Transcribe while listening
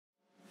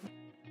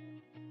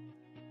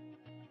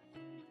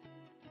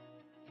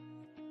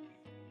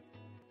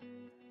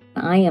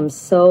I am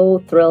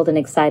so thrilled and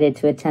excited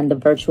to attend the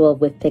virtual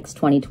WFPICCS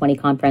 2020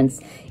 conference.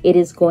 It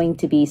is going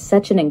to be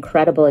such an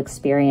incredible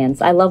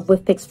experience. I love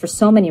WFPICCS for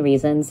so many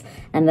reasons,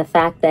 and the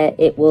fact that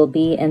it will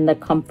be in the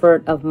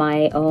comfort of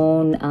my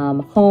own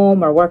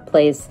home or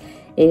workplace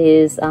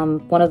is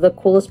one of the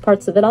coolest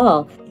parts of it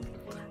all.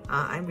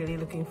 I'm really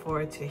looking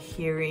forward to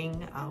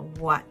hearing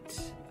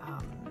what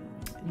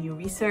new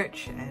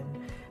research and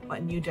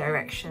what new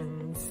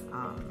directions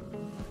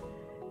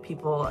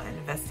people and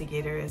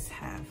investigators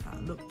have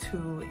looked to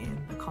in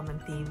the common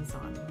themes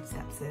on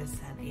sepsis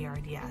and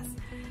ARDS,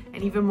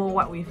 and even more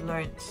what we've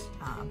learned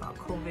about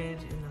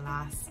COVID in the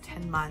last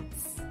 10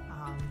 months.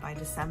 By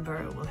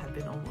December, it will have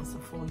been almost a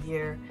full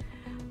year,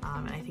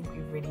 and I think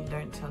we've really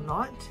learned a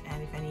lot,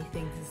 and if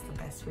anything, this is the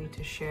best way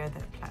to share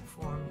that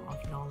platform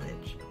of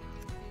knowledge.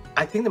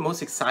 I think the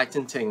most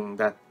exciting thing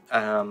that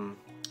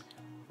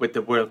with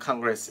the World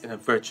Congress in a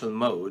virtual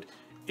mode,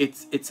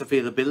 its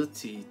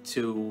availability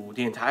to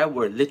the entire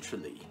world,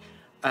 literally.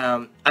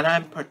 And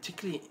I'm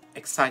particularly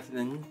excited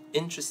and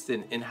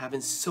interested in having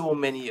so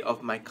many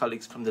of my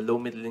colleagues from the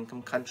low-middle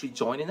income country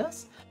joining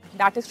us.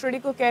 That is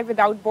critical care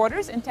without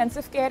borders,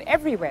 intensive care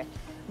everywhere,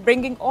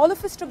 bringing all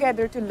of us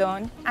together to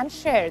learn and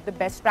share the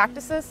best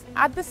practices.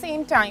 At the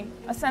same time,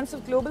 a sense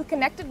of global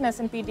connectedness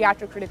in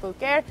pediatric critical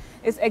care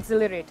is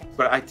exhilarating.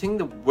 But I think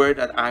the word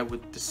that I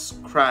would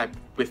describe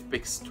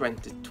WFPICCS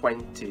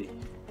 2020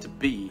 to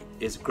be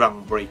is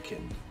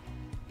groundbreaking,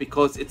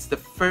 because it's the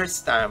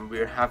first time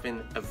we're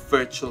having a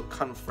virtual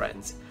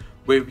conference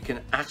where we can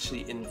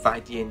actually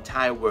invite the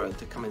entire world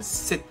to come and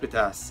sit with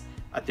us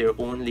at their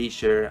own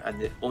leisure and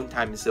their own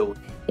time zone.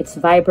 It's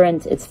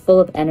vibrant, it's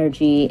full of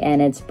energy,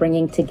 and it's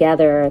bringing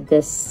together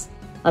this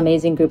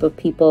amazing group of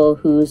people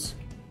whose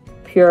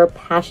pure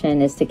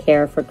passion is to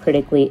care for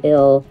critically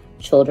ill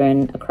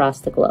children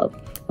across the globe.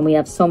 And we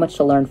have so much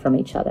to learn from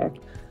each other.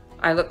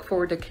 I look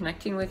forward to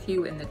connecting with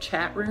you in the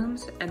chat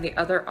rooms and the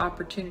other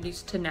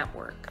opportunities to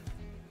network.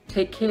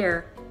 Take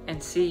care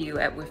and see you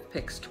at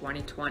WFPICCS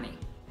 2020.